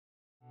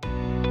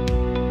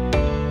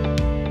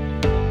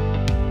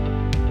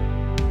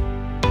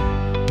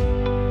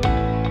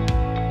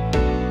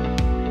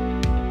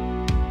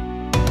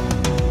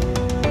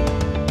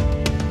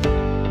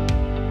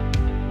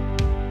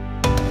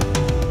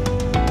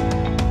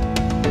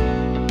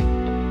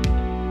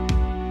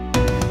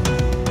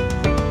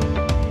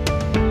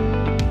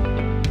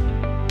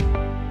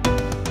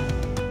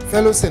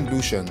Fellow St.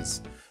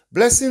 Lucians,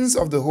 blessings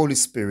of the Holy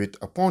Spirit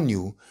upon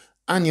you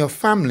and your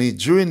family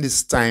during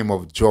this time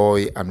of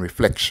joy and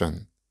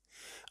reflection.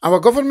 Our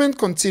government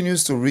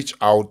continues to reach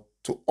out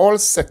to all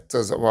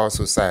sectors of our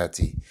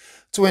society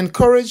to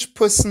encourage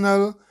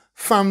personal,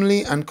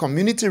 family, and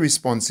community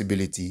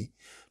responsibility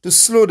to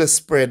slow the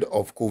spread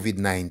of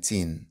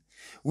COVID-19.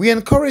 We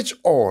encourage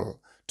all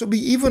to be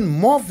even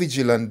more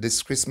vigilant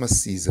this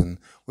Christmas season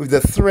with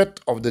the threat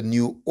of the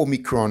new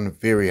Omicron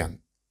variant.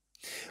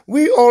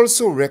 We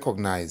also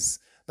recognize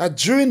that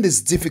during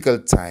this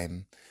difficult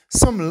time,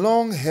 some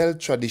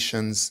long-held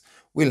traditions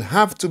will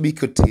have to be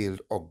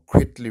curtailed or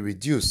greatly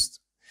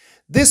reduced.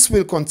 This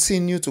will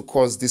continue to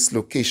cause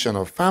dislocation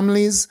of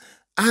families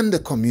and the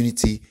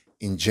community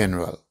in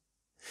general.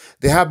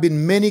 There have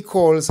been many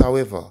calls,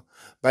 however,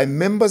 by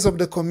members of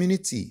the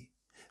community,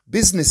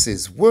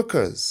 businesses,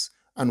 workers,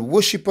 and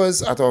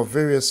worshippers at our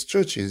various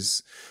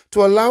churches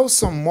to allow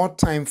some more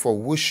time for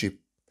worship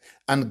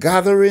and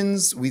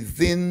gatherings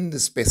within the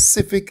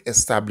specific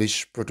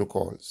established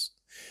protocols.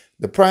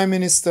 The Prime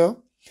Minister,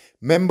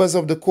 members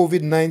of the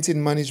COVID-19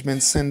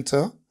 Management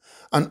Center,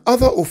 and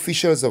other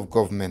officials of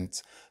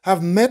government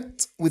have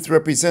met with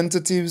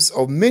representatives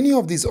of many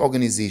of these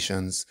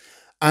organizations,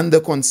 and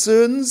the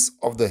concerns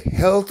of the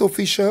health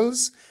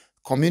officials,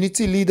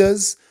 community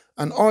leaders,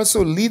 and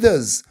also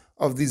leaders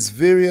of these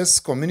various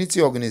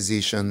community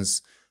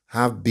organizations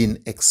have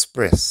been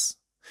expressed.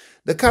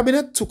 The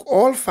Cabinet took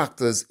all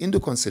factors into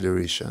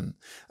consideration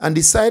and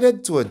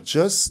decided to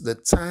adjust the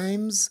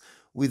times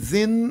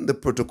within the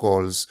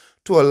protocols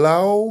to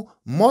allow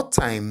more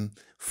time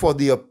for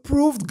the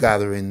approved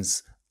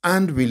gatherings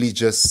and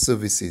religious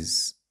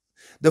services.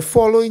 The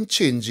following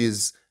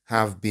changes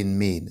have been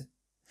made.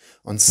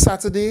 On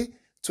Saturday,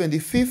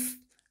 25th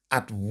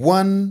at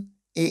 1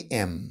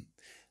 a.m.,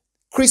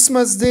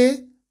 Christmas Day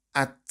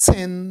at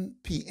 10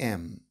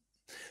 p.m.,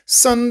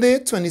 Sunday,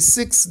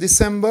 26th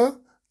December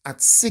at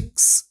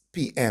 6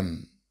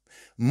 p.m.,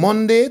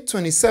 Monday,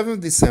 27th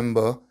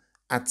December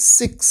at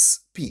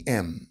 6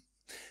 p.m.,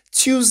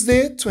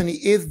 Tuesday,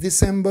 28th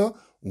December,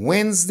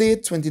 Wednesday,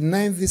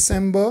 29th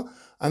December,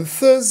 and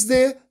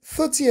Thursday,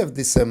 30th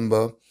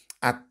December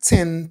at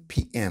 10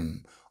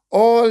 p.m.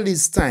 All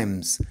these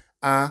times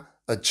are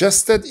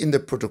adjusted in the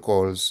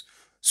protocols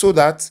so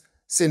that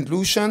St.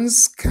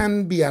 Lucians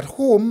can be at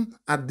home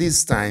at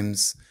these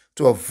times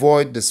to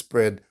avoid the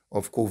spread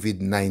of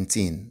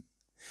COVID-19.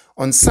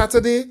 On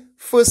Saturday,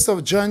 1st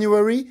of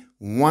January,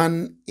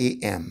 1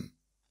 a.m.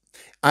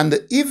 and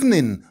the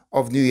evening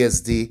of New Year's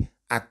Day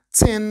at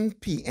 10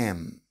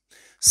 p.m.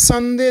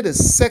 Sunday, the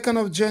 2nd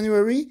of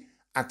January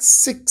at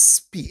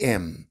 6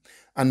 p.m.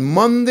 and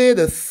Monday,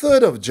 the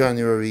 3rd of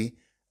January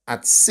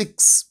at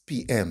 6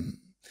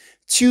 p.m.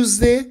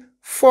 Tuesday,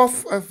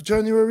 4th of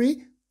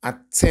January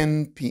at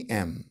 10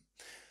 p.m.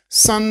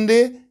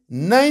 Sunday,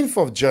 9th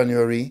of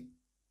January,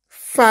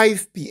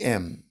 5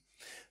 p.m.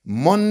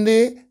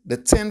 Monday, the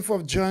 10th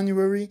of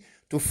January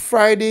to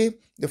Friday,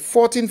 the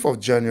 14th of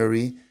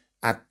January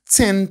at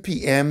 10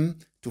 p.m.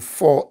 to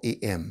 4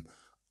 a.m.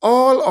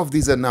 All of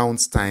these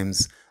announced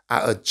times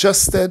are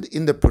adjusted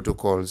in the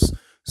protocols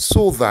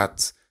so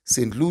that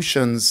St.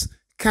 Lucians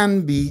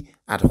can be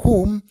at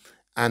home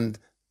and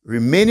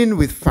remaining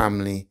with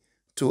family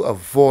to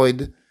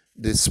avoid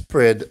the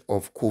spread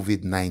of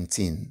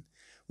COVID-19.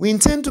 We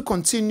intend to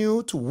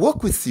continue to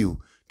work with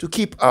you to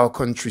keep our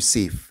country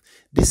safe.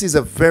 This is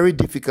a very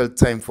difficult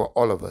time for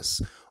all of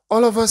us.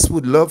 All of us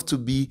would love to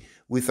be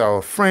with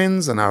our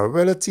friends and our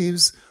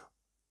relatives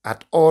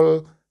at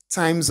all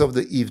times of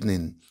the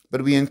evening,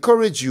 but we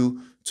encourage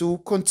you to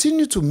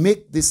continue to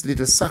make this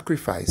little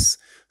sacrifice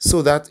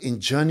so that in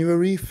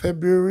January,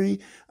 February,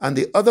 and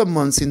the other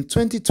months in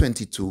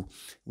 2022,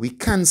 we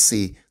can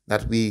say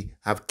that we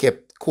have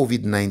kept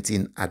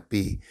COVID-19 at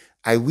bay.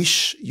 I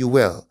wish you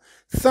well.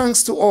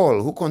 Thanks to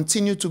all who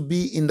continue to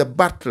be in the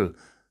battle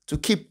to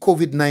keep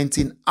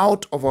COVID-19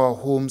 out of our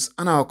homes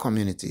and our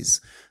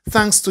communities.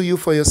 Thanks to you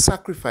for your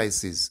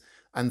sacrifices,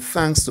 and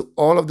thanks to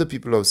all of the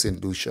people of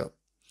St. Lucia.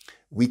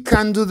 We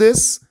can do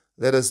this.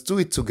 Let us do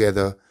it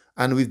together,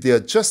 and with the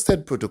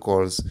adjusted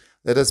protocols,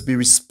 let us be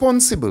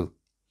responsible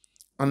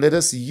and let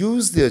us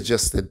use the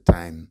adjusted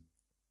time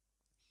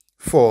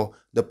for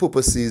the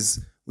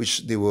purposes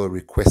which they were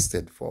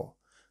requested for.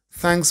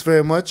 Thanks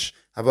very much.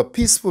 Have a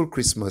peaceful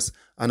Christmas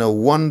and a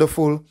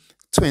wonderful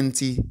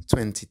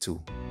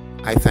 2022.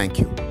 I thank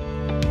you.